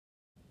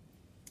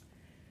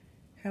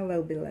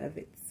Hello,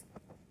 beloveds.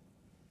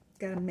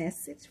 Got a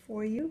message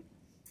for you.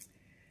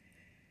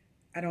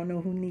 I don't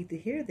know who need to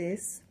hear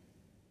this,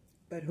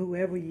 but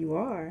whoever you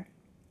are,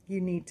 you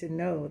need to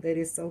know that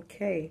it's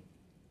okay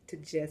to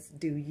just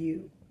do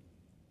you.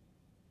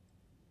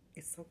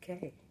 It's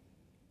okay.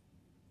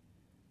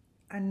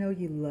 I know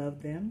you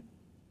love them.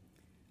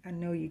 I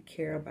know you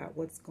care about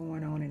what's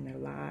going on in their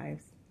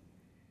lives.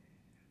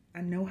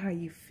 I know how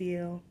you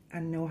feel. I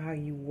know how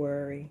you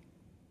worry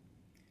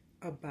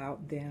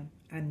about them.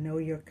 I know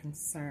your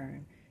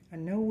concern. I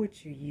know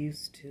what you're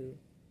used to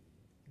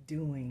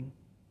doing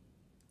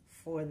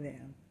for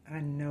them. I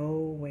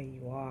know where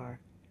you are.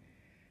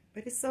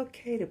 But it's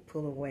okay to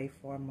pull away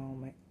for a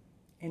moment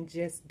and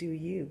just do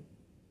you.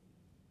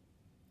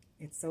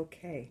 It's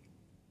okay.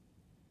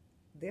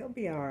 They'll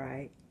be all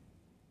right.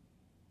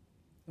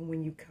 And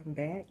when you come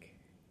back,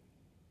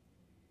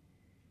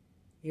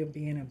 you'll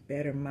be in a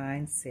better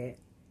mindset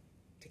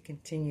to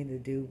continue to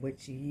do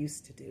what you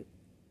used to do.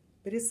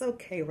 But it's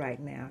okay right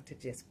now to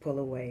just pull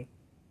away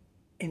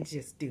and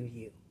just do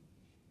you.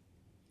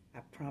 I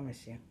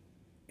promise you,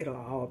 it'll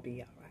all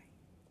be all right.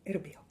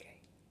 It'll be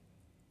okay.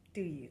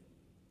 Do you.